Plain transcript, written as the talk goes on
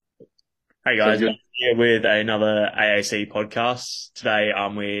Hey Sounds guys, good. here with another AAC podcast. Today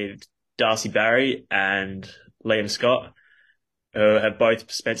I'm with Darcy Barry and Liam Scott, who have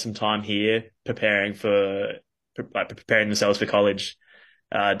both spent some time here preparing themselves for college.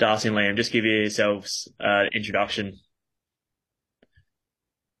 Darcy and Liam, just give yourselves an introduction.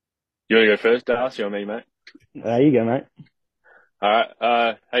 You want to go first, Darcy, or me, mate? You go, mate. All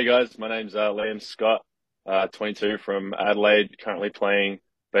right. Hey guys, my name's Liam Scott, 22 from Adelaide, currently playing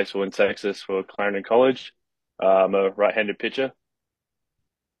baseball in Texas for Clarendon College. I'm a right-handed pitcher,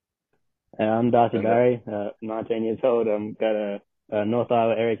 I'm Darcy and Barry, 19 years old. I'm got a North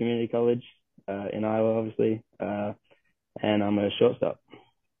Iowa Area Community College in Iowa, obviously, and I'm a shortstop.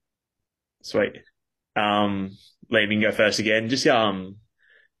 Sweet. Liam, you can go first again. This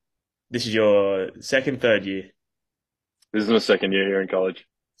is your third year, this is my second year here in college.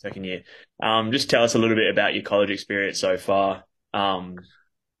 second year. Just tell us a little bit about your college experience so far.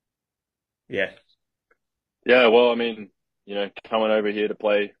 Yeah, Yeah, well, I mean, coming over here to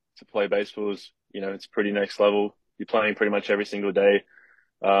play baseball is, it's pretty next level. You're playing pretty much every single day.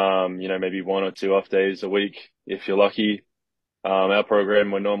 Maybe one or two off days a week if you're lucky. Our program,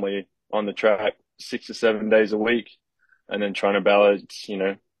 we're normally on the track 6 to 7 days a week, and then trying to balance,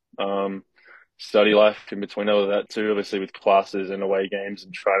 study life in between all of that too, obviously with classes and away games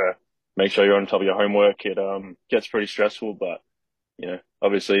and trying to make sure you're on top of your homework. It gets pretty stressful, but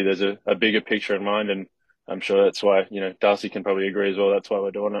obviously there's a bigger picture in mind, and I'm sure that's why, Darcy can probably agree as well. That's why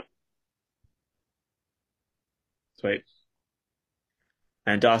we're doing it. sweet.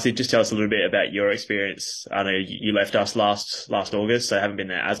 And Darcy, just tell us a little bit about your experience. I know you left us last August, so I haven't been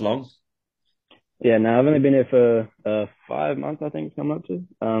there as long. Yeah, now I've only been here for 5 months, I think, it's come up to.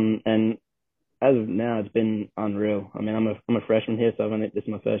 And as of now, it's been unreal. I mean, I'm a freshman here, so this is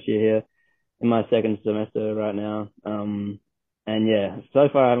my first year here, in my second semester right now. And yeah, so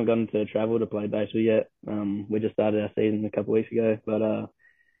far I haven't gotten to travel to play baseball yet. We just started our season a couple of weeks ago, but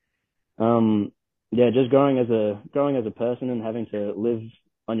Um, yeah, just growing as a person and having to live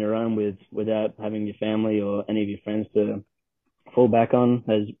on your own without having your family or any of your friends to fall back on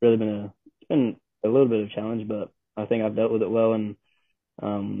has really been a little bit of a challenge, but I think I've dealt with it well and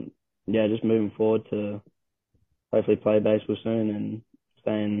um yeah, just moving forward to hopefully play baseball soon and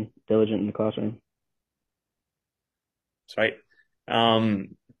staying diligent in the classroom. Sweet.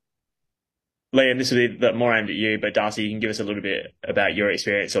 Um, Liam, this will be more aimed at you, but Darcy, you can give us a little bit about your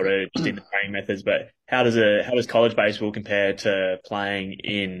experience, sort of just in the training methods. But how does college baseball compare to playing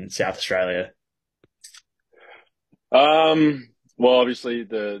in South Australia? Well, obviously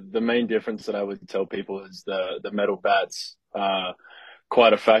the main difference that I would tell people is the metal bats.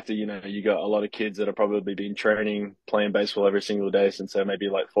 Quite a factor. You got a lot of kids that have probably been training, playing baseball every single day since they're maybe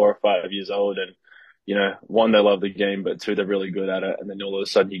like 4 or 5 years old. And, one, they love the game, but two, they're really good at it. And then all of a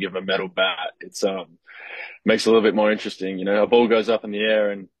sudden you give them a metal bat. Makes it a little bit more interesting. A ball goes up in the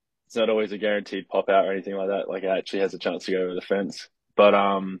air and it's not always a guaranteed pop out or anything like that. Like it actually has a chance to go over the fence. But,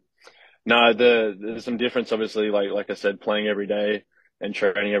 no, there's some difference, obviously, like I said, playing every day and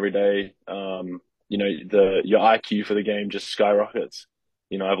training every day. The your IQ for the game just skyrockets.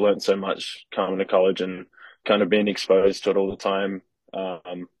 I've learned so much coming to college and kind of being exposed to it all the time.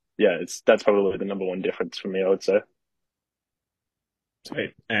 Yeah, that's probably the number one difference for me, I would say.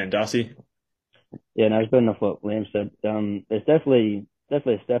 Sweet. And Darcy? Yeah, no, it's been enough what Liam said. It's definitely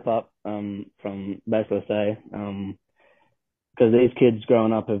a step up from basically say because these kids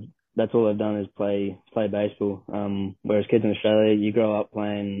growing up have that's all they've done is play baseball. Whereas kids in Australia, you grow up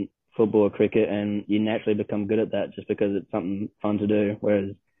playing football or cricket, and you naturally become good at that just because it's something fun to do.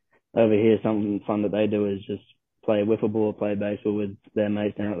 Whereas over here, something fun that they do is just play wiffle ball, or play baseball with their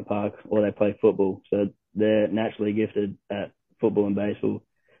mates down at the park, or they play football. So they're naturally gifted at football and baseball.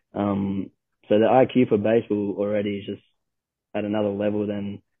 Um, so the IQ for baseball already is just at another level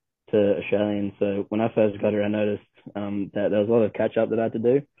than to Australians. So when I first got here, I noticed that there was a lot of catch up that I had to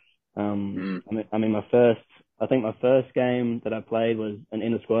do. Mm. I mean, I think my first game that I played was an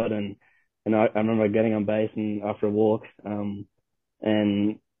inner squad, and I remember getting on base and after a walk, and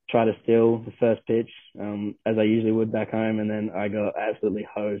try to steal the first pitch, as I usually would back home, and then I got absolutely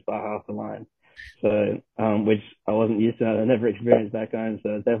hosed by half the line. So, which I wasn't used to, I never experienced back home.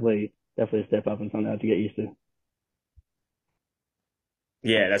 So it's definitely a step up and something I have to get used to.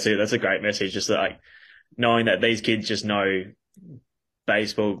 Yeah, that's a great message. Just like knowing that these kids just know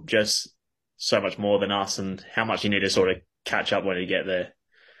baseball just so much more than us, and how much you need to sort of catch up when you get there.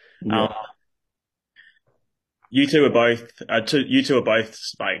 Um, Yeah. you two are both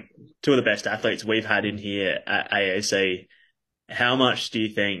like two of the best athletes we've had in here at AAC. How much do you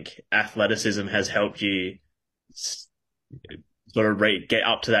think athleticism has helped you s- sort of get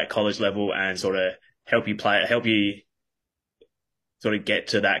up to that college level and sort of help you sort of get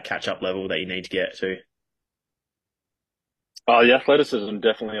to that catch up level that you need to get to? The athleticism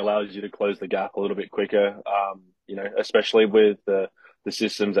definitely allows you to close the gap a little bit quicker. Especially with the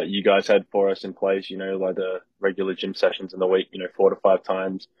systems that you guys had for us in place. Like the regular gym sessions in the week. 4 to 5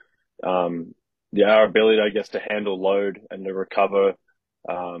 times. Um, yeah, our ability, I guess, to handle load and to recover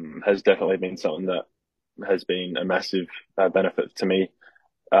has definitely been something that has been a massive benefit to me.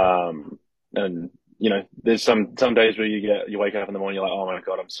 And there's some days where you wake up in the morning, you're like, oh my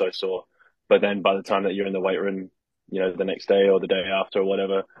God, I'm so sore. But then by the time that you're in the weight room, the next day or the day after or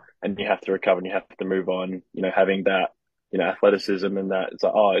whatever, and you have to recover and you have to move on, having that, athleticism and that it's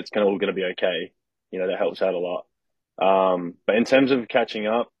like, oh, it's kind of all going to be okay. That helps out a lot. But in terms of catching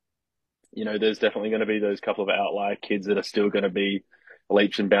up, there's definitely going to be those couple of outlier kids that are still going to be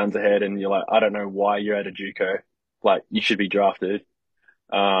leaps and bounds ahead. And you're like, I don't know why you're at a JUCO. Like, you should be drafted.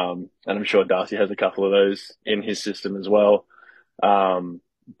 And I'm sure Darcy has a couple of those in his system as well.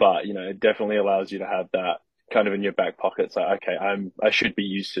 But it definitely allows you to have that kind of in your back pocket. So, okay, I should be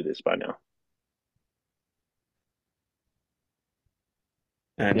used to this by now.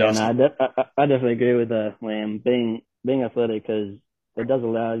 And Yeah, no, Darcy, I definitely agree with Liam. Being athletic, because it does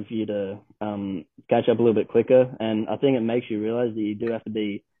allow you to catch up a little bit quicker, and I think it makes you realize that you do have to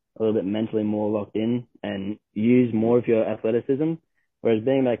be a little bit mentally more locked in and use more of your athleticism. Whereas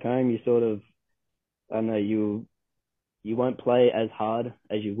being back home, you sort of, I don't know, you won't play as hard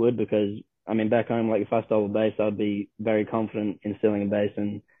as you would because I mean back home, like if I stole a base, I'd be very confident in stealing a base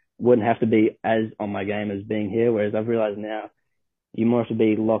and wouldn't have to be as on my game as being here. Whereas I've realized now you more have to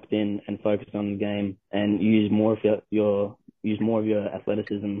be locked in and focused on the game and use more of your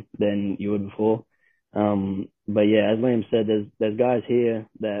athleticism than you would before. But yeah, as Liam said, there's guys here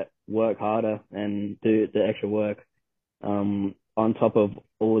that work harder and do the extra work on top of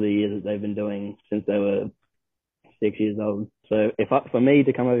all the years that they've been doing since they were 6 years old. So for me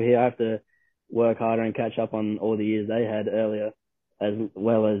to come over here, I have to work harder and catch up on all the years they had earlier, as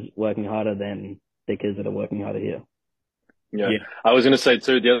well as working harder than the kids that are working harder here. Yeah. yeah, I was going to say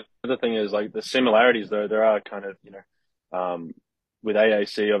too, the other thing is like the similarities though, there are kind of, with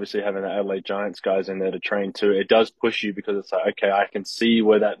AAC obviously having the Adelaide Giants guys in there to train too, it does push you because it's like, okay, I can see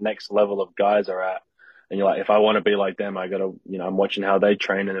where that next level of guys are at. And you're like, if I want to be like them, I got to, I'm watching how they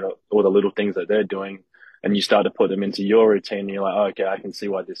train and all the little things that they're doing. And you start to put them into your routine and you're like, oh, okay, I can see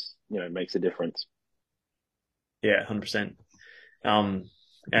why this, makes a difference. yeah, 100%. Um,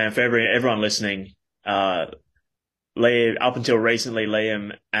 and for everyone listening, Liam, up until recently,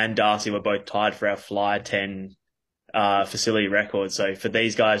 Liam and Darcy were both tied for our Fly 10 facility record. So for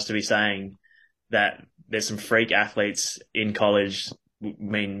these guys to be saying that there's some freak athletes in college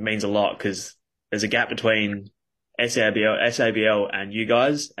means a lot because there's a gap between SABL and you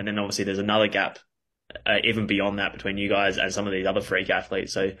guys, and then obviously there's another gap even beyond that between you guys and some of these other freak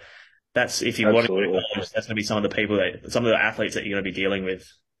athletes. So that's if you want to go to Absolutely. college, that's going to be some of the athletes that you're going to be dealing with.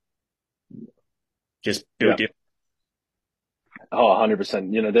 Just built Yeah. different. Oh,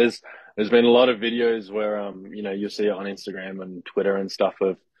 100%. There's been a lot of videos where, you'll see it on Instagram and Twitter and stuff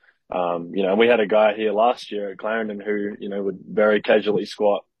of, and we had a guy here last year at Clarendon who, would very casually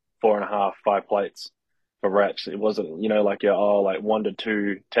squat 4.5, 5 plates for reps. It wasn't, like like 1 to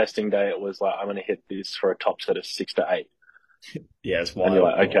 2 testing day. It was like, I'm going to hit this for a top set of 6 to 8. Yeah, it's And you're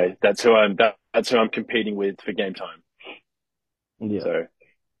wild. like, okay, that's who I'm competing with for game time. Yeah. So,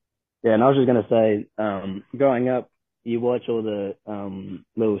 Yeah, and I was just gonna say, growing up, you watch all the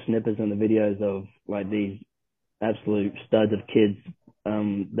little snippets and the videos of like these absolute studs of kids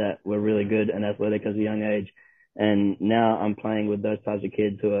that were really good and athletic as a young age, and now I'm playing with those types of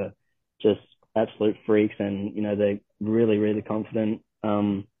kids who are just absolute freaks, and they're really really confident.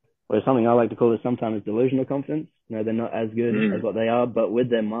 Or something I like to call it sometimes delusional confidence. They're not as good as mm, what they are, but with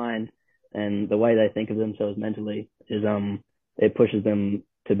their mind and the way they think of themselves mentally is it pushes them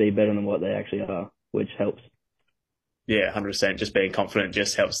to be better than what they actually are, which helps. Yeah, 100%. Just being confident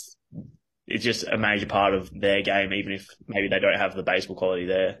just helps. It's just a major part of their game, even if maybe they don't have the baseball quality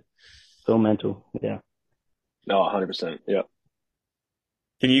there. It's all mental. Yeah. no, 100%. Yeah.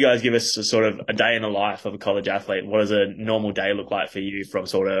 Can you guys give us a sort of a day in the life of a college athlete? What does a normal day look like for you from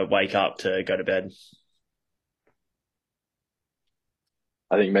sort of wake up to go to bed?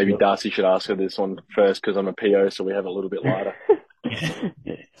 I think maybe Look. Darcy should ask her this one first because I'm a PO, so we have it a little bit lighter.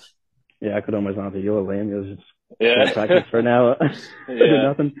 Yeah, I could almost answer your Liam. It was just go Yeah. practice for an hour, do Yeah.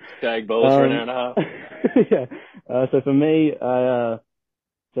 nothing. Tag balls for an hour and a half. Yeah. So for me, I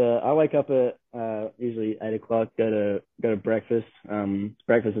wake up at usually 8 o'clock. Go to breakfast.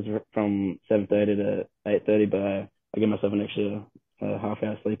 Breakfast is from 7:30 to 8:30, but I give myself an extra half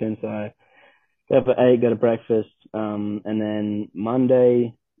hour sleep in. So I get up at 8, go to breakfast, and then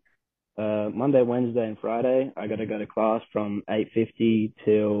Monday, Wednesday, and Friday, I got to go to class from 8:50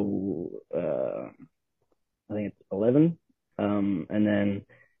 till I think it's 11, and then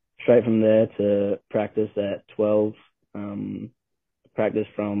straight from there to practice at 12. Practice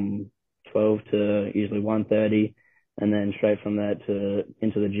from 12 to usually 1:30, and then straight from that to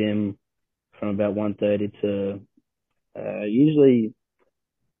into the gym from about 1:30 to usually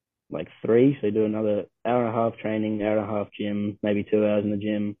like 3. So you do another hour and a half training, hour and a half gym, maybe 2 hours in the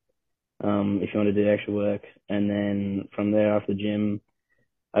gym, if you want to do extra work. And then from there after the gym,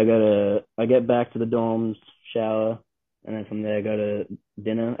 I get back to the dorms, shower, and then from there I go to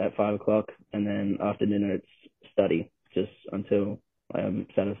dinner at 5 o'clock, and then after dinner it's study just until I'm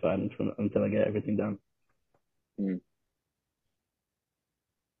satisfied until I get everything done. Mm.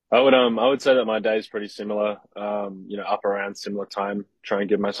 I would say that my day is pretty similar. Up around similar time. Try and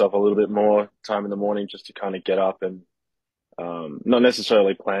give myself a little bit more time in the morning just to kind of get up and not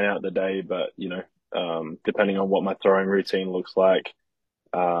necessarily plan out the day, but depending on what my throwing routine looks like.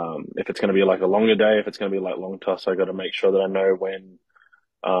 If it's going to be like a longer day, if it's going to be like long toss, I got to make sure that I know when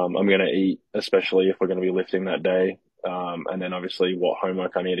I'm going to eat, especially if we're going to be lifting that day. And then obviously what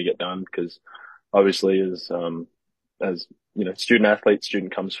homework I need to get done because obviously as student athlete,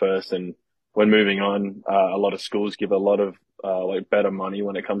 student comes first. And when moving on, a lot of schools give a lot of like better money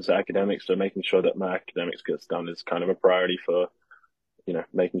when it comes to academics. So making sure that my academics gets done is kind of a priority for,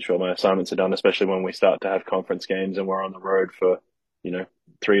 making sure my assignments are done, especially when we start to have conference games and we're on the road for, you know,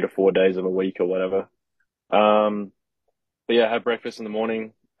 3 to 4 days of a week or whatever. Um, but yeah, have breakfast in the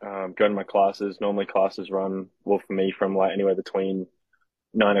morning, go to my classes. Normally classes run, well, for me from like anywhere between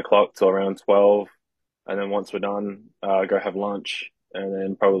 9 o'clock till around 12. And then once we're done, go have lunch and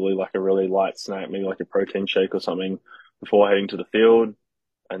then probably like a really light snack, maybe like a protein shake or something before heading to the field.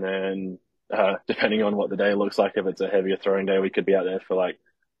 And then, depending on what the day looks like, if it's a heavier throwing day, we could be out there for like,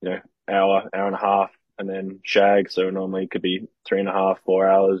 hour and a half and then shag. So normally it could be 3.5, 4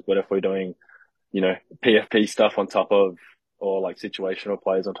 hours. But if we're doing, PFP stuff on top of, or like situational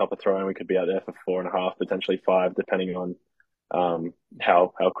plays on top of throwing, we could be out there for 4.5, potentially 5, depending on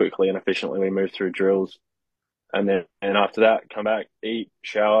how quickly and efficiently we move through drills. And after that, come back, eat,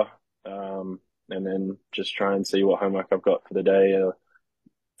 shower, and then just try and see what homework I've got for the day.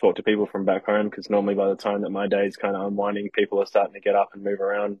 Talk to people from back home because normally by the time that my day is kind of unwinding, people are starting to get up and move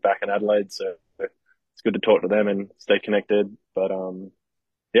around back in Adelaide. So it's good to talk to them and stay connected. But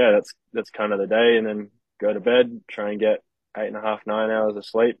yeah, that's kind of the day, and then go to bed, try and get 8.5, 9 hours of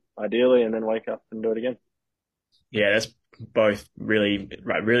sleep ideally, and then wake up and do it again. Yeah, that's both really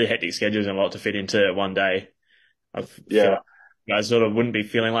hectic schedules and a lot to fit into one day. I feel Yeah. like you guys sort of wouldn't be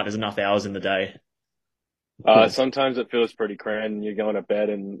feeling like there's enough hours in the day. Sometimes it feels pretty cramped and you're going to bed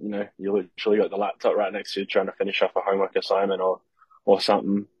and, you literally got the laptop right next to you trying to finish off a homework assignment or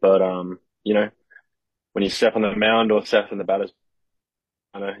something. But, when you step on the mound or step in the batter's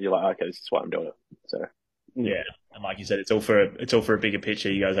corner, you're like, okay, this is why I'm doing it. So Yeah, and like you said, it's all for a bigger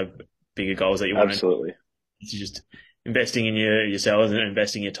picture. You guys have bigger goals that you want to. absolutely. It's just investing in yourselves and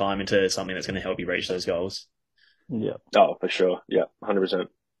investing your time into something that's going to help you reach those goals. Yeah, Oh, for sure. Yeah, 100%.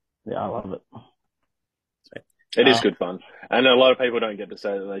 yeah, I love it. It is Um, good fun. And a lot of people don't get to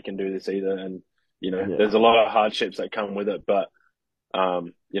say that they can do this either. And, Yeah, there's a lot of hardships that come with it. But,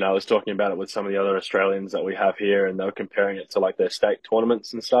 I was talking about it with some of the other Australians that we have here and they were comparing it to like their state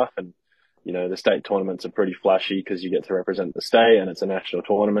tournaments and stuff. And, the state tournaments are pretty flashy because you get to represent the state and it's a national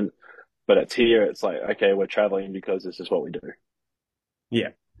tournament. But it's here, it's like, okay, we're traveling because this is what we do. yeah,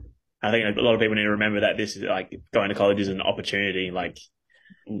 I think a lot of people need to remember that this is like going to college is an opportunity. Like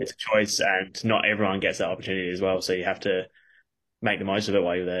yeah, it's a choice, and not everyone gets that opportunity as well. So you have to make the most of it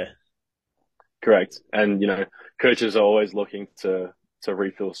while you're there. Correct. And, coaches are always looking to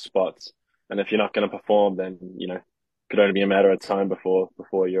refill spots. And if you're not going to perform, then, it could only be a matter of time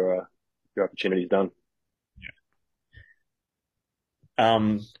before your opportunity's done.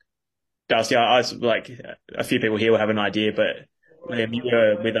 Um, Darcy, like a few people here will have an idea, but Liam, you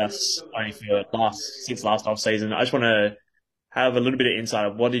were with us only for since last off season. I just want to have a little bit of insight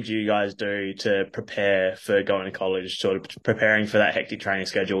of what did you guys do to prepare for going to college, sort of preparing for that hectic training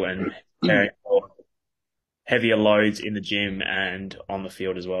schedule and preparing for heavier loads in the gym and on the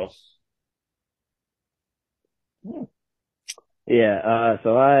field as well. yeah.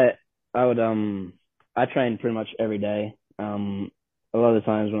 So I would I trained pretty much every day. A lot of the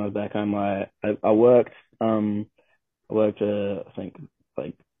times when I was back home, I worked I worked I think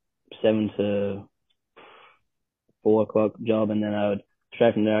like 7 to 4 o'clock job, and then I would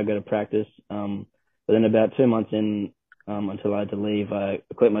straight from there I'd go to practice. But then about 2 months in, until I had to leave, I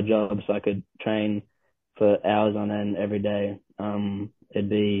quit my job so I could train for hours on end every day. It'd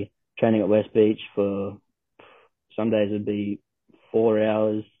be training at West Beach for some days it'd be 4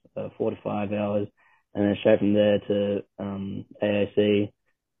 hours, 4 to 5 hours, and then straight from there to AAC.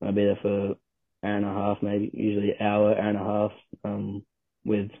 I'd be there for an hour and a half, maybe usually hour and a half,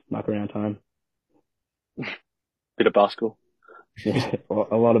 with muck around time. Bit of basketball. Yeah,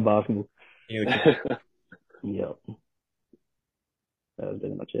 a lot of basketball. Yeah, Yep, that was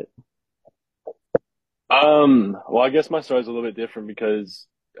pretty much it. Well, I guess my story's a little bit different because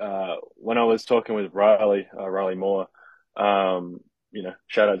when I was talking with Riley Moore, um,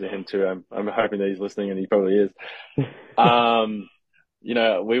 shout out to him too. I'm hoping that he's listening, and he probably is. Um,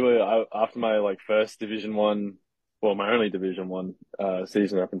 after my like first Division One, well, my only Division One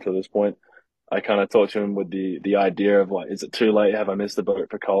season up until this point, I kind of talked to him with the idea of like, is it too late? Have I missed the boat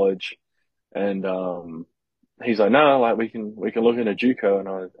for college? And he's like, no, like we can look into JUCO, and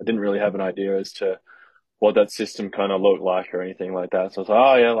I didn't really have an idea as to what that system kind of looked like or anything like that. So I was like,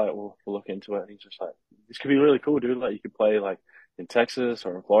 oh yeah, like we'll look into it. And he's just like, this could be really cool, dude. Like you could play like in Texas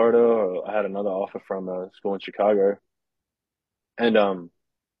or in Florida. Or I had another offer from a school in Chicago, and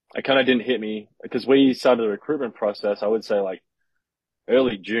it kind of didn't hit me because we started the recruitment process. I would say like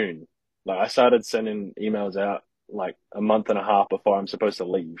early June. Like I started sending emails out like a month and a half before I'm supposed to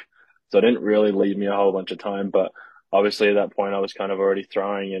leave. So it didn't really leave me a whole bunch of time, but obviously at that point I was kind of already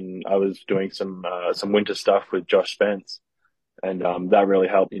throwing and I was doing some winter stuff with Josh Spence. And that really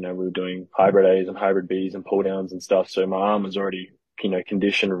helped. We were doing hybrid A's and hybrid B's and pull downs and stuff. So my arm was already,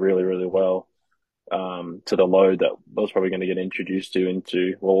 conditioned really, really well to the load that I was probably going to get introduced to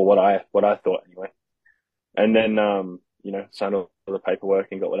into, well, what I thought anyway. And then, signed all the paperwork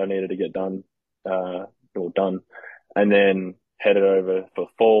and got what I needed to get done, all done. And then headed over for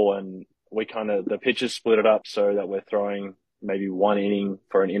fall. And the pitches split it up so that we're throwing maybe one inning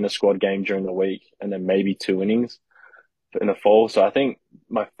for an inter squad game during the week and then maybe 2 innings in the fall. So I think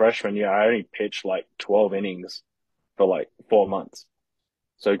my freshman year, I only pitched like 12 innings for like 4 months.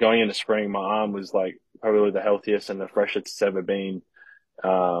 So going into spring, my arm was like probably the healthiest and the freshest it's ever been.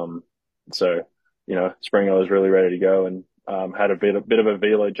 Um, so, spring I was really ready to go and had a bit of a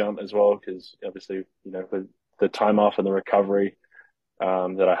velo jump as well because obviously, with the time off and the recovery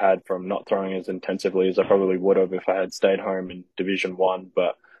that I had from not throwing as intensively as I probably would have if I had stayed home in Division One.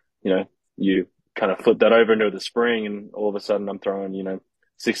 But, you kind of flip that over into the spring and all of a sudden I'm throwing,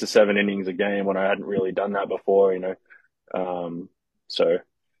 6 to 7 innings a game when I hadn't really done that before. So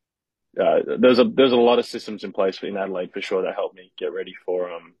there's a lot of systems in place in Adelaide for sure that helped me get ready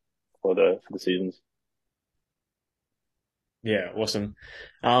for the seasons. yeah, awesome.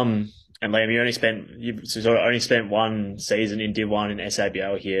 And Liam, you've sort of only spent one season in Div One in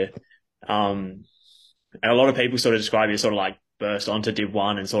SABL here. Um, and a lot of people sort of describe you as sort of like burst onto Div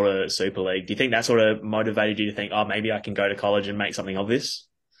One and sort of Super League. Do you think that sort of motivated you to think, oh, maybe I can go to college and make something of this?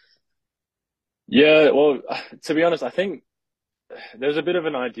 Yeah, well, to be honest, I think there's a bit of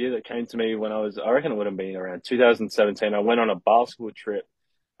an idea that came to me I reckon it would have been around 2017. I went on a basketball trip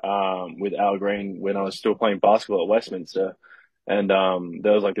with Al Green when I was still playing basketball at Westminster. And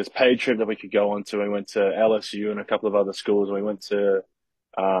there was like this paid trip that we could go on to. We went to LSU and a couple of other schools. We went to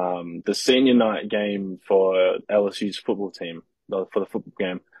the senior night game for LSU's football team, for the football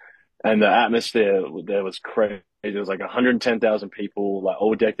game. And the atmosphere there was crazy. There was like 110,000 people, like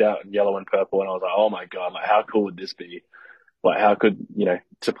all decked out in yellow and purple. And I was like, oh my God, like how cool would this be? Like how could,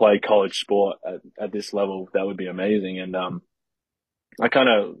 to play college sport at this level, that would be amazing. And I kind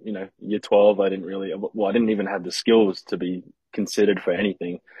of, year 12, I didn't even have the skills to be considered for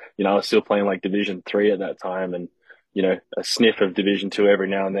anything. I was still playing like Division Three at that time and, a sniff of Division Two every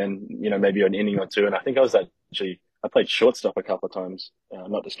now and then, maybe an inning or two. And I think I played shortstop a couple of times,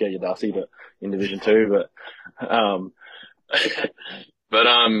 not to scare you, Darcy, but in Division Two. Um,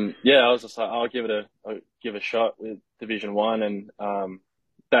 yeah, I was just like, I'll give a shot with Division One. And,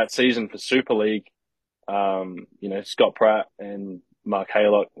 that season for Super League, Scott Pratt and Mark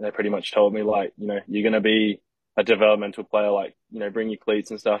Haylock, they pretty much told me like, you're going to be a developmental player, like, bring your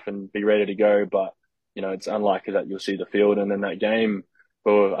cleats and stuff and be ready to go. But, it's unlikely that you'll see the field. And then that game,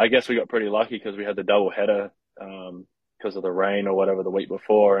 well, I guess we got pretty lucky because we had the double header, because of the rain or whatever the week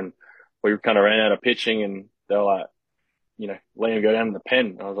before. And we kind of ran out of pitching and they were like, Liam, go down to the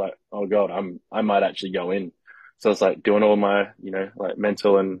pen. I was like, oh God, I might actually go in. So I was like doing all my, like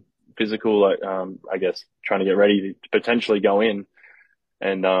mental and physical, like, I guess trying to get ready to potentially go in.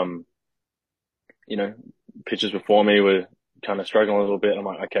 And, you know, pitchers before me were kind of struggling a little bit. I'm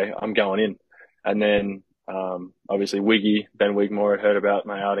like, okay, I'm going in. And then, obviously Ben Wigmore had heard about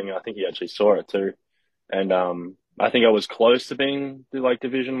my outing. I think he actually saw it too. And I think I was close to being to like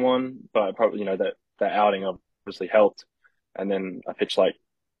Division 1, but probably that outing obviously helped. And then I pitched like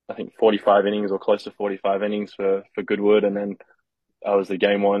I think 45 innings or close to 45 innings for Goodwood, and then I was the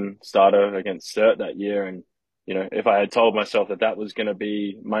game 1 starter against Sturt that year. And if I had told myself that that was going to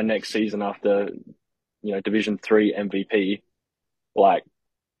be my next season after Division 3 MVP, like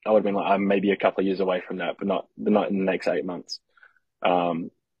I would have been like I'm maybe a couple of years away from that, but not in the next 8 months.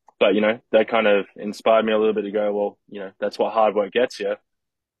 Um, but that kind of inspired me a little bit to go, well, that's what hard work gets you.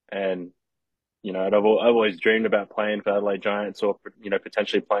 And I've always dreamed about playing for Adelaide Giants or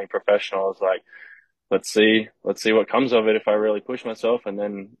potentially playing professional. I was like, let's see what comes of it if I really push myself. And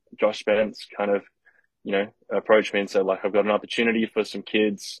then Josh Spence kind of approached me and said like I've got an opportunity for some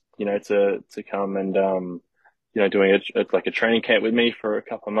kids to come and doing like a training camp with me for a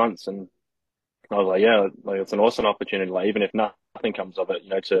couple of months. And I was like, yeah, like it's an awesome opportunity. Like even if nothing comes of it,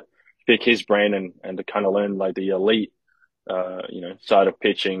 to pick his brain and to kind of learn like the elite, side of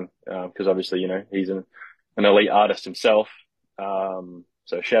pitching, because obviously, he's an elite artist himself.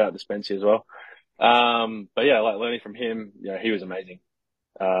 So shout out to Spency as well. But yeah, like learning from him, he was amazing.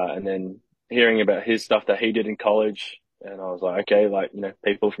 And then hearing about his stuff that he did in college, and I was like, okay, like,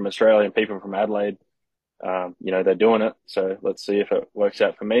 people from Australia and people from Adelaide, they're doing it. So let's see if it works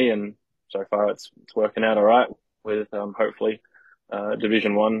out for me. And so far it's working out all right with, hopefully,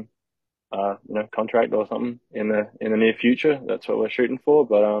 Division 1, contract or something in the near future. That's what we're shooting for.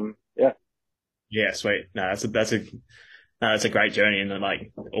 But, yeah. Yeah, sweet. No, that's a no, that's a great journey, and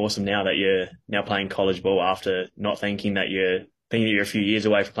like awesome now that you're now playing college ball after not thinking that you're a few years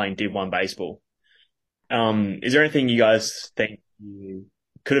away from playing Div 1 baseball. Is there anything you guys think you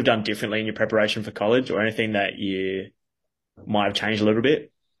could have done differently in your preparation for college, or anything that you might have changed a little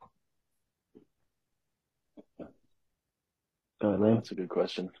bit? Go ahead, Liam. That's a good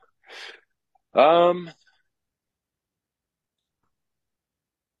question. To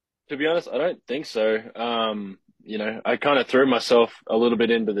be honest, I don't think so. I kind of threw myself a little bit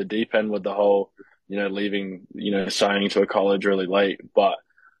into the deep end with the whole, leaving, signing to a college really late. But,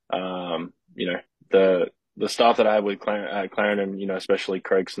 the staff that I had with Clarendon, especially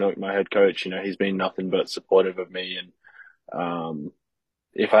Craig Snook, my head coach, he's been nothing but supportive of me. And,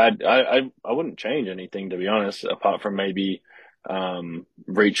 if I had, I wouldn't change anything, to be honest, apart from maybe,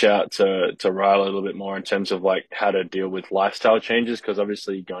 reach out to Ryle a little bit more in terms of like how to deal with lifestyle changes. Cause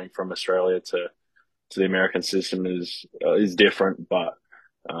obviously going from Australia to the American system is different. But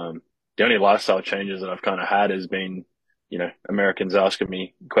the only lifestyle changes that I've kind of had has been, Americans asking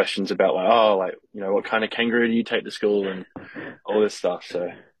me questions about like, oh, like, what kind of kangaroo do you take to school and all this stuff. So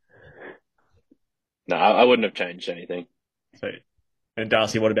no, I wouldn't have changed anything. So, and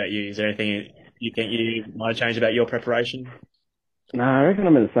Darcy, what about you? Is there anything you think you might have changed about your preparation? No, I reckon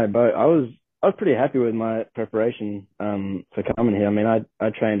I'm in the same boat. I was pretty happy with my preparation for coming here. I mean, I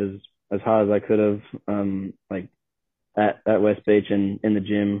trained as hard as I could have, like at West Beach and in the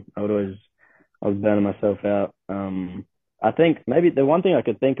gym. I was burning myself out. I think maybe the one thing I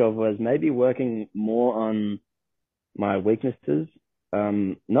could think of was maybe working more on my weaknesses.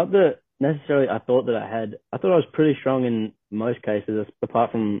 Not that necessarily I thought I was pretty strong in most cases,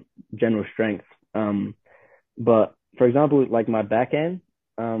 apart from general strength. But for example, like my backhand,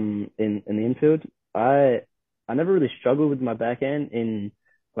 in the infield, I never really struggled with my backhand in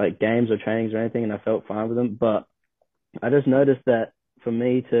like games or trainings or anything, and I felt fine with them. But I just noticed that for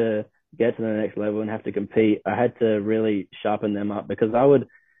me to get to the next level and have to compete, I had to really sharpen them up because I would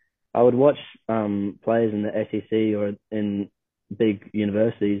watch players in the SEC or in big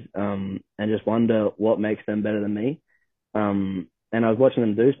universities and just wonder what makes them better than me. And I was watching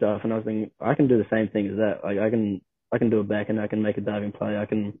them do stuff and I was thinking I can do the same thing as that. Like I can do a back and I can make a diving play. I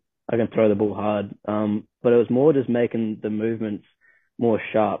can throw the ball hard. But it was more just making the movements more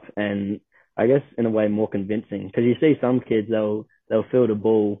sharp and I guess in a way more convincing because you see some kids they'll field a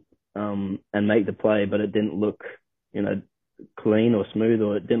ball and make the play, but it didn't look you know clean or smooth,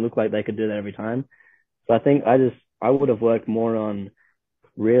 or it didn't look like they could do that every time. So I think I would have worked more on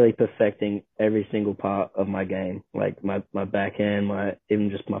really perfecting every single part of my game, like my backhand, my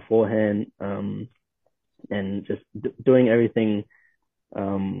even just my forehand, and just doing everything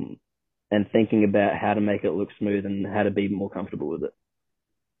and thinking about how to make it look smooth and how to be more comfortable with it.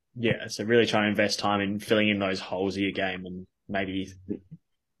 Yeah, so really try and invest time in filling in those holes of your game and maybe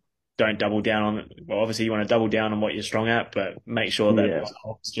don't double down on it. Well, obviously you want to double down on what you're strong at, but make sure that Yeah, those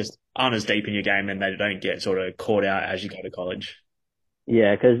holes just aren't as deep in your game and they don't get sort of caught out as you go to college.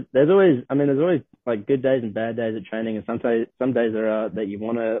 yeah, because there's always like good days and bad days at training, and some days there are that you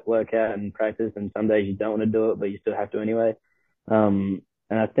want to work out and practice, and some days you don't want to do it, but you still have to anyway. And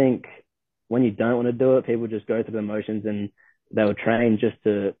I think when you don't want to do it, people just go through the motions and they'll train just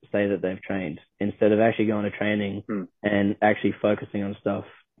to say that they've trained instead of actually going to training and actually focusing on stuff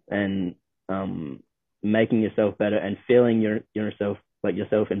and making yourself better and feeling yourself like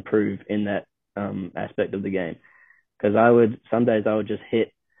yourself improve in that aspect of the game. Because some days I would just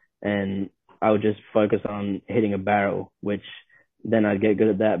hit and I would just focus on hitting a barrel, which then I'd get good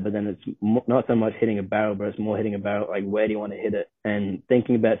at that. But then it's not so much hitting a barrel, but it's more hitting a barrel, like where do you want to hit it, and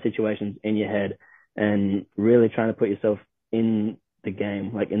thinking about situations in your head and really trying to put yourself in the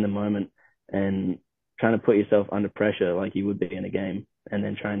game, like in the moment, and trying to put yourself under pressure like you would be in a game, and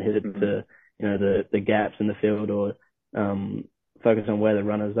then try and hit it to, you know, the gaps in the field, or focus on where the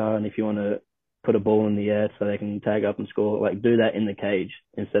runners are. And if you want to put a ball in the air so they can tag up and score, like do that in the cage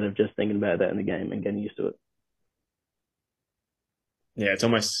instead of just thinking about that in the game and getting used to it. Yeah, it's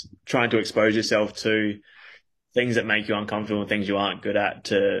almost trying to expose yourself to things that make you uncomfortable and things you aren't good at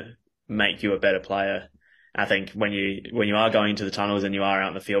to make you a better player. I think when you are going to the tunnels and you are out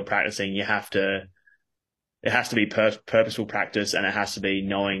in the field practicing, it has to be purposeful practice, and it has to be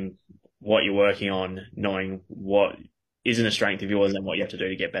knowing what you're working on, knowing what isn't a strength of yours and what you have to do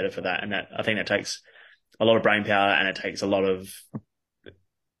to get better for that. And that, I think that takes a lot of brain power, and it takes a lot of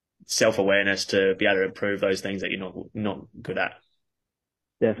self-awareness to be able to improve those things that you're not good at.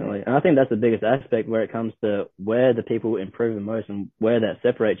 Definitely. And I think that's the biggest aspect where it comes to where the people improve the most and where that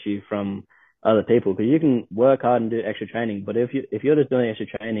separates you from other people. Because you can work hard and do extra training, but if you're just doing extra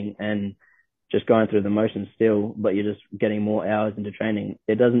training and just going through the motions still, but you're just getting more hours into training,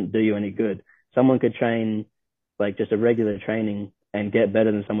 it doesn't do you any good. Someone could train like just a regular training and get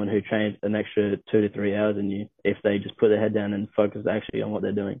better than someone who trains an extra 2 to 3 hours in you if they just put their head down and focus actually on what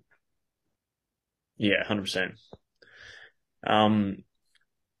they're doing. Yeah, 100%.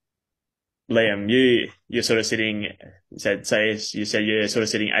 Liam, you're sort of sitting, you said you're sort of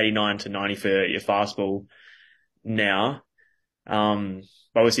sitting 89 to 90 for your fastball now.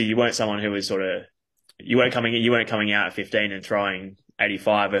 Obviously you weren't someone who was you weren't coming out at 15 and throwing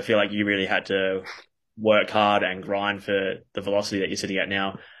 85. I feel like you really had to work hard and grind for the velocity that you're sitting at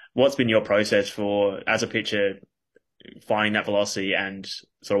now. What's been your process for, as a pitcher, finding that velocity, and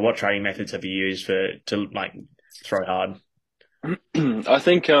sort of what training methods have you used to like throw hard? I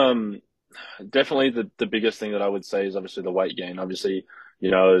think definitely the biggest thing that I would say is obviously the weight gain. Obviously,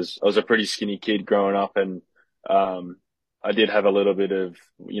 you know, I was a pretty skinny kid growing up, and I did have a little bit of,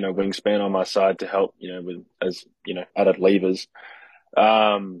 you know, wingspan on my side to help, you know, with, as you know, added levers.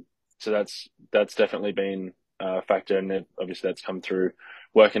 So that's definitely been a factor, and obviously that's come through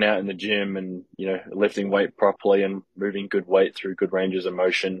working out in the gym and, you know, lifting weight properly and moving good weight through good ranges of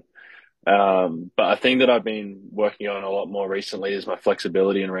motion. But a thing that I've been working on a lot more recently is my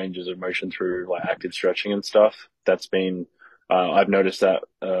flexibility and ranges of motion through like active stretching and stuff. That's been, I've noticed that,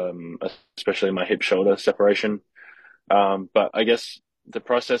 especially in my hip shoulder separation. But I guess the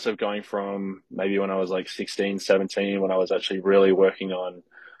process of going from maybe when I was like 16, 17, when I was actually really working on,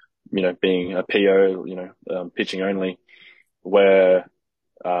 you know, being a PO, you know, pitching only, where,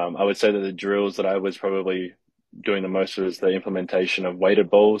 I would say that the drills that I was probably doing the most was the implementation of weighted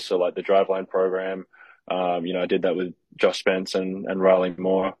balls. So like the driveline program, you know, I did that with Josh Spence and Riley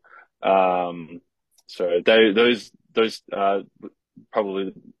Moore. So those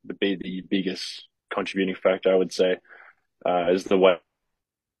probably would be the biggest contributing factor, I would say, is the weight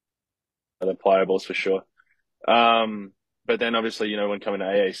of the pliables for sure. But then obviously, you know, when coming to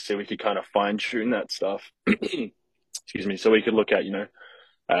AAC, we could kind of fine tune that stuff. Excuse me. So we could look at, you know,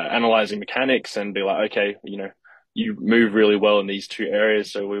 analyzing mechanics and be like, okay, you know, you move really well in these two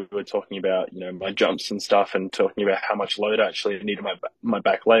areas. So we were talking about, you know, my jumps and stuff, and talking about how much load I actually needed my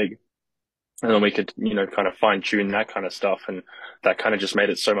back leg. And then we could, you know, kind of fine tune that kind of stuff. And that kind of just made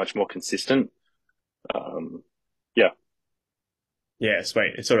it so much more consistent. Yeah. Yeah,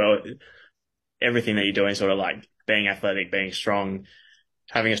 sweet. It's sort of everything that you're doing, sort of like being athletic, being strong,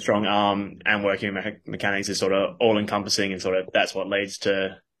 having a strong arm, and working mechanics is sort of all encompassing, and sort of that's what leads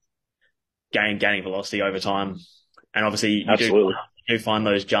to gaining velocity over time. And obviously you do find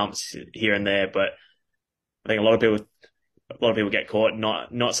those jumps here and there, but I think a lot of people get caught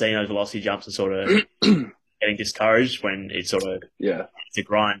not seeing those velocity jumps and sort of getting discouraged when it's sort of, it's a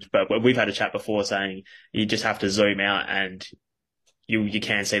grind. But we've had a chat before saying you just have to zoom out, and you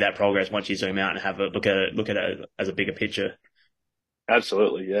can see that progress once you zoom out and have a look at it as a bigger picture.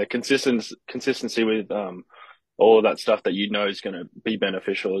 Absolutely. Yeah. Consistency with, all of that stuff that you know is going to be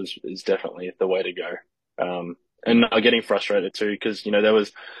beneficial is definitely the way to go. And not getting frustrated too, because, you know, there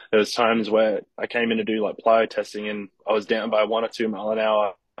was times where I came in to do like plyo testing and I was down by 1 or 2 miles an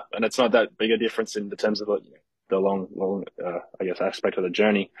hour, and it's not that big a difference in the terms of the long, I guess, aspect of the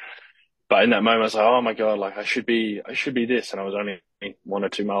journey. But in that moment, I was like, oh my God, like I should be this. And I was only 1 or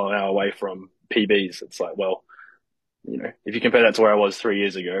 2 miles an hour away from PBs. It's like, well, if you compare that to where I was 3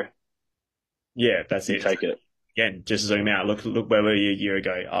 years ago, Yeah, that's you it. take it. Again, just zoom out. Look where were you a year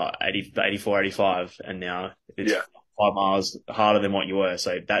ago? 84, 85, and now it's Yeah. 5 miles harder than what you were.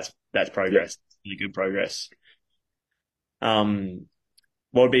 So that's Yeah. progress. Really good progress. Um,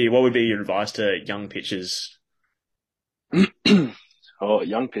 what would be your advice to young pitchers? Oh,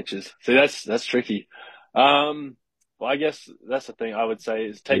 young pitchers. See, that's tricky. Well, I guess that's the thing I would say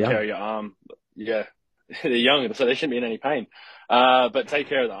is They're take care young. of your arm. Yeah, they're young, so they shouldn't be in any pain. But take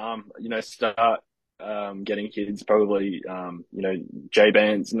care of the arm. Start getting kids probably J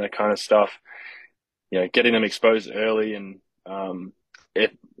bands and that kind of stuff. Getting them exposed early, and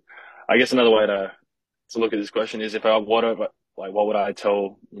if I guess another way to look at this question is if I what would I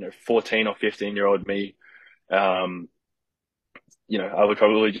tell 14 or 15-year-old me? Um, I would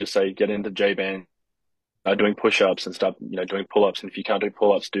probably just say get into J band, doing push-ups and stuff, doing pull-ups. And if you can't do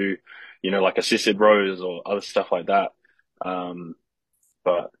pull-ups, do, like assisted rows or other stuff like that. Um,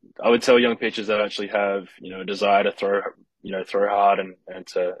 but I would tell young pitchers that actually have, a desire to throw hard and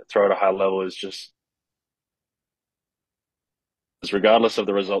to throw at a high level is just, regardless of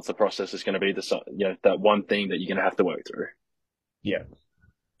the results, the process is going to be that one thing that you're going to have to work through. Yeah,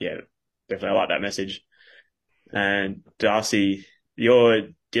 yeah, definitely. I like that message. And Darcy, you're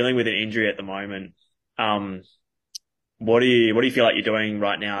dealing with an injury at the moment. Um, what do you feel like you're doing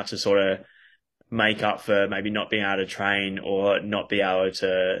right now to sort of make up for maybe not being able to train or not be able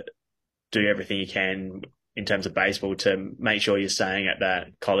to do everything you can in terms of baseball to make sure you're staying at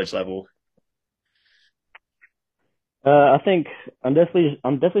that college level? I think I'm definitely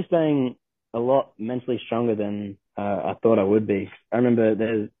staying a lot mentally stronger than I thought I would be. I remember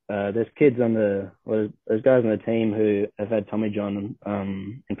there's kids there's guys on the team who have had Tommy John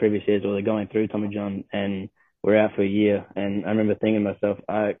in previous years, or they're going through Tommy John, and we're out for a year. And I remember thinking to myself,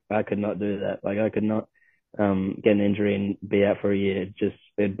 I could not do that. Like I could not get an injury and be out for a year.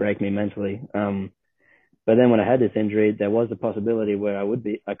 It'd break me mentally. But then when I had this injury, there was a possibility where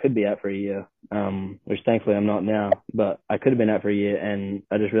I could be out for a year, which thankfully I'm not now, but I could have been out for a year. And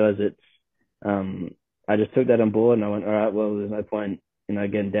I just realized I just took that on board and I went, all right, well, there's no point,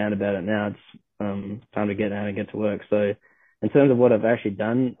 getting down about it now. It's, time to get out and get to work. So in terms of what I've actually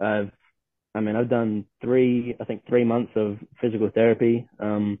done, I've done I think 3 months of physical therapy.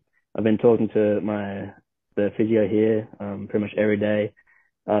 I've been talking to the physio here, pretty much every day,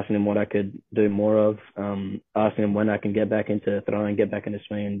 asking him what I could do more of, asking him when I can get back into throwing, get back into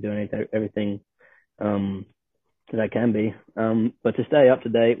swinging, and doing everything that I can be. But to stay up to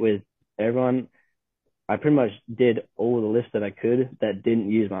date with everyone, I pretty much did all the lifts that I could that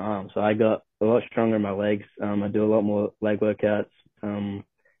didn't use my arms. So I got a lot stronger in my legs. I do a lot more leg workouts, and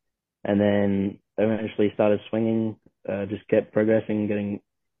then eventually started swinging. Just kept progressing, getting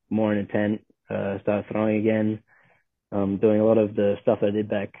more in intent. Started throwing again, doing a lot of the stuff I did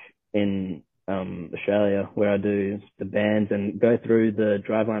back in Australia, where I do the bands and go through the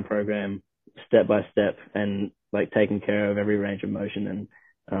driveline program step by step, and like taking care of every range of motion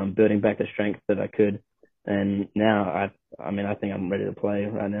and building back the strength that I could. And now I think I'm ready to play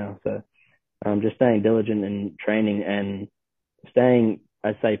right now. So just staying diligent in training and staying,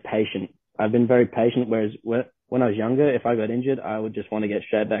 I'd say, patient. I've been very patient, whereas when I was younger, if I got injured, I would just want to get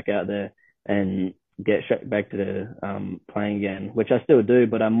straight back out there and get straight back to playing again, which I still do,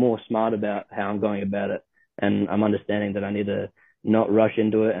 but I'm more smart about how I'm going about it. And I'm understanding that I need to not rush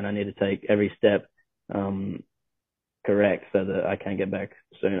into it and I need to take every step correct so that I can get back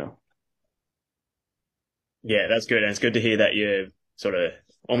sooner. Yeah, that's good. And it's good to hear that you're sort of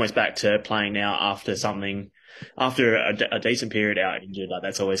almost back to playing now after a decent period out injured. Like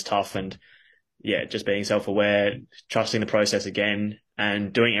that's always tough. And yeah, just being self-aware, trusting the process again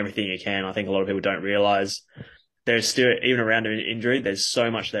and doing everything you can. I think a lot of people don't realize there's still, even around an injury, there's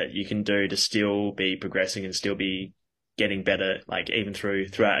so much that you can do to still be progressing and still be getting better, like even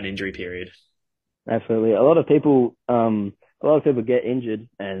throughout an injury period. Absolutely. A lot of people get injured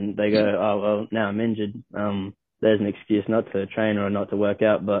and they go, oh, well, now I'm injured. There's an excuse not to train or not to work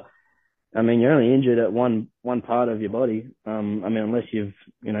out. But I mean, you're only injured at one part of your body. Unless you're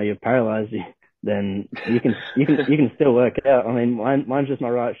paralyzed, then you can still work out. I mean, mine's just my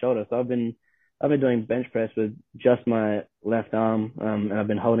right shoulder. So I've been doing bench press with just my left arm, and I've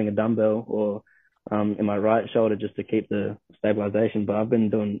been holding a dumbbell or in my right shoulder just to keep the stabilization. But I've been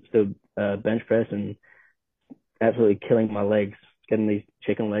doing still bench press and absolutely killing my legs, getting these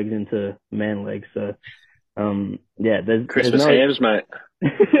chicken legs into man legs. So yeah, there's Christmas no hams, mate.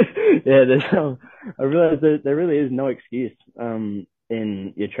 yeah, I realize there really is no excuse.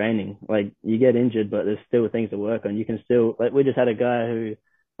 in your training. Like you get injured, but there's still things to work on. You can still like we just had a guy who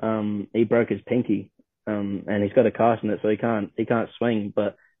he broke his pinky and he's got a cast in it, so he can't swing,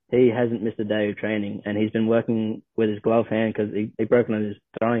 but he hasn't missed a day of training, and he's been working with his glove hand because he broke it on his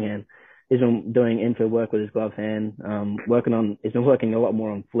throwing hand. He's been doing infield work with his glove hand, he's been working a lot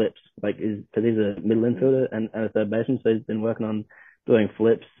more on flips, like because he's a middle infielder and a third baseman, so he's been working on doing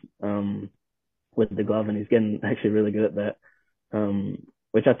flips with the glove, and he's getting actually really good at that.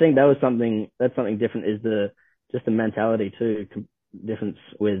 Which I think that's something different is just the mentality too, difference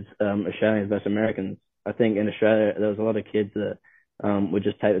with Australians versus Americans. I think in Australia there was a lot of kids that would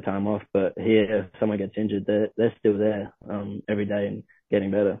just take the time off, but here if someone gets injured, they're still there every day and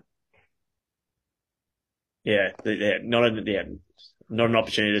getting better. Yeah, not an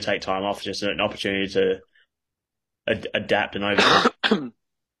opportunity to take time off, just an opportunity to adapt and overcome.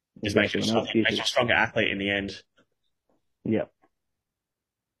 Just makes you a stronger athlete in the end. Yep.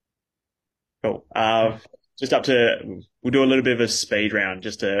 Cool. We'll do a little bit of a speed round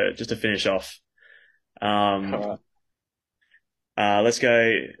just to finish off. Let's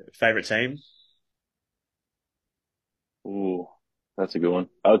go favorite team. Ooh, that's a good one.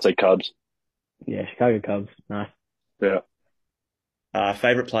 I would say Cubs. Yeah, Chicago Cubs. Nice. Yeah.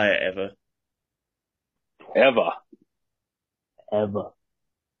 Favorite player ever. Ever.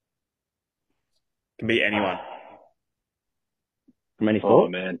 Can be anyone. From any sport? Oh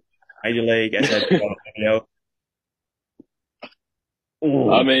man. Major League, SHL, NBL.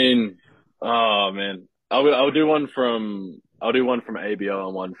 I mean, oh man, I'll do one from ABL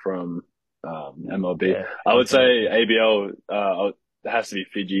and one from MLB. Yeah, I would say ABL. It has to be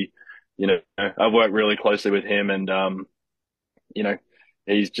Fiji. You know, I've worked really closely with him, and you know,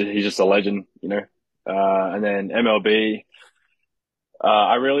 he's just a legend. You know, and then MLB.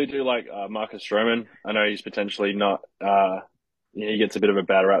 I really do like Marcus Stroman. I know he's potentially not. He gets a bit of a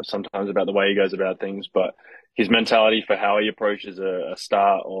bad rap sometimes about the way he goes about things, but his mentality for how he approaches a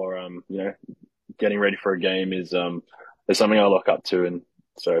start or you know, getting ready for a game is something I look up to, and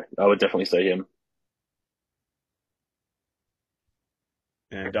so I would definitely say him.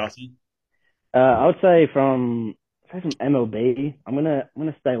 And Darcy. I would say from MLB, I'm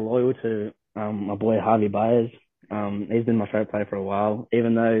gonna stay loyal to my boy Javi Baez. He's been my favorite player for a while,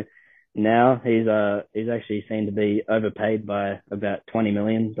 even though now he's actually seen to be overpaid by about $20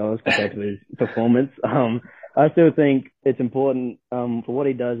 million compared to his performance. I still think it's important for what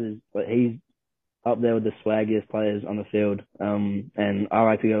he does is like he's up there with the swaggiest players on the field. And I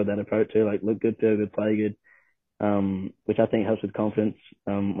like to go with that approach too, like look good, feel good, play good. Which I think helps with confidence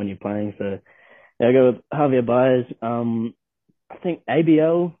when you're playing. So yeah, I go with Javier Baez. I think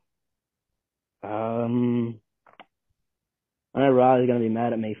ABL. I know Riley's going to be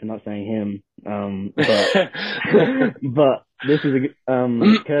mad at me for not saying him. But this is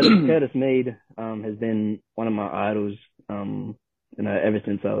Curtis Mead has been one of my idols. You know, ever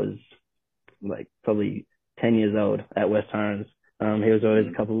since I was like probably 10 years old at West Torrens. He was always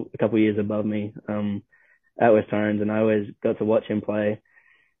a couple years above me at West Torrens, and I always got to watch him play.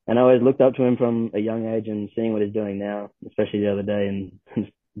 And I always looked up to him from a young age, and seeing what he's doing now, especially the other day in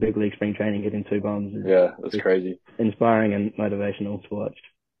big league spring training, getting 2 bombs. Yeah, that's crazy. Inspiring and motivational to watch.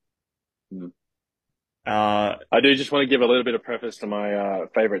 I do just want to give a little bit of preface to my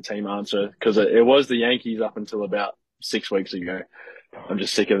favorite team answer because it was the Yankees up until about 6 weeks ago. I'm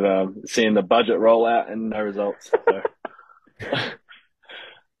just sick of seeing the budget roll out and no results. So.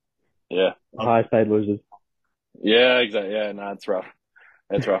 Yeah. Highest paid losers. Yeah, exactly. Yeah, no, it's rough.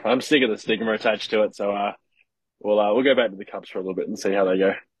 It's rough. I'm sick of the stigma attached to it. So we'll go back to the Cubs for a little bit and see how they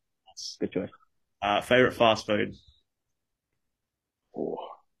go. Good choice. Favorite fast food? Ooh.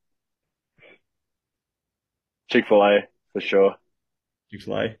 Chick-fil-A for sure.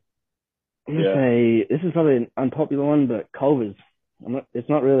 Chick-fil-A. I'm gonna say this is probably an unpopular one, but Culver's. It's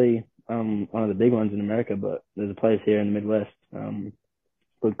not really one of the big ones in America, but there's a place here in the Midwest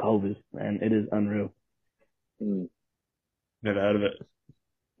called Culver's, and it is unreal. Never heard of it.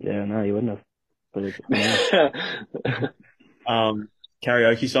 Yeah, no, you wouldn't have. But it's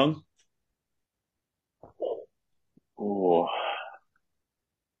karaoke song? Ooh.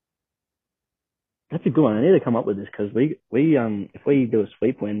 That's a good one. I need to come up with this because we if we do a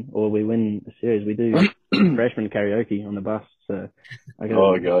sweep win or we win a series, we do freshman karaoke on the bus. So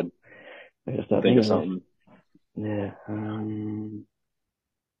oh god, I gotta start think of something. Yeah.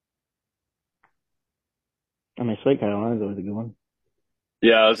 I mean, Sweet Carolina's always a good one.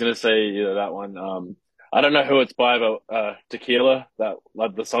 Yeah, I was gonna say either that one. I don't know who it's by, but Tequila, that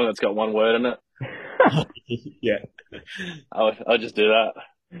like the song that's got one word in it. Yeah, I'll just do that.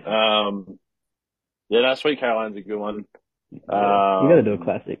 Yeah, no, Sweet Carolina's a good one. Yeah. You got to do a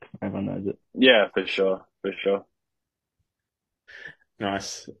classic. Everyone knows it. Yeah, for sure, for sure.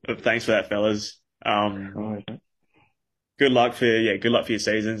 Nice. Thanks for that, fellas. No worries, mate. Good luck for your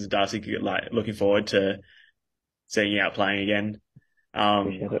seasons, Darcy. Looking forward to seeing you out playing again.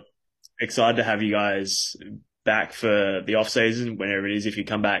 Appreciate it. Excited to have you guys back for the off season, whenever it is, if you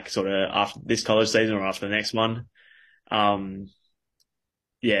come back sort of after this college season or after the next one. Um,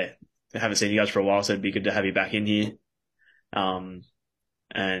 yeah, I haven't seen you guys for a while, so it'd be good to have you back in here. Um,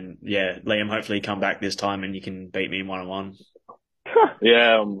 and yeah, Liam, hopefully come back this time and you can beat me in 1-on-1.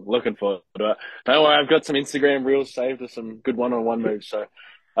 Yeah, I'm looking forward to it. Don't worry, I've got some Instagram reels saved with some good one-on-one moves, so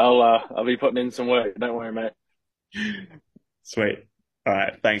I'll be putting in some work. Don't worry, mate. Sweet. All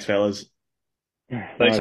right. Thanks, fellas. No Thanks.